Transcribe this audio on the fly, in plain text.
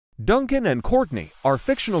Duncan and Courtney are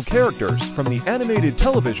fictional characters from the animated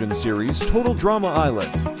television series Total Drama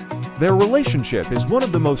Island. Their relationship is one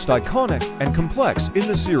of the most iconic and complex in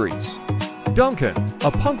the series. Duncan,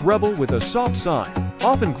 a punk rebel with a soft side,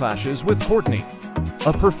 often clashes with Courtney,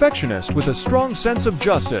 a perfectionist with a strong sense of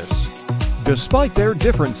justice. Despite their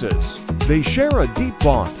differences, they share a deep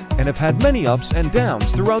bond and have had many ups and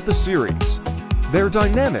downs throughout the series. Their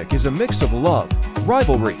dynamic is a mix of love,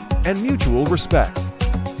 rivalry, and mutual respect,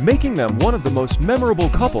 making them one of the most memorable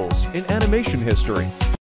couples in animation history.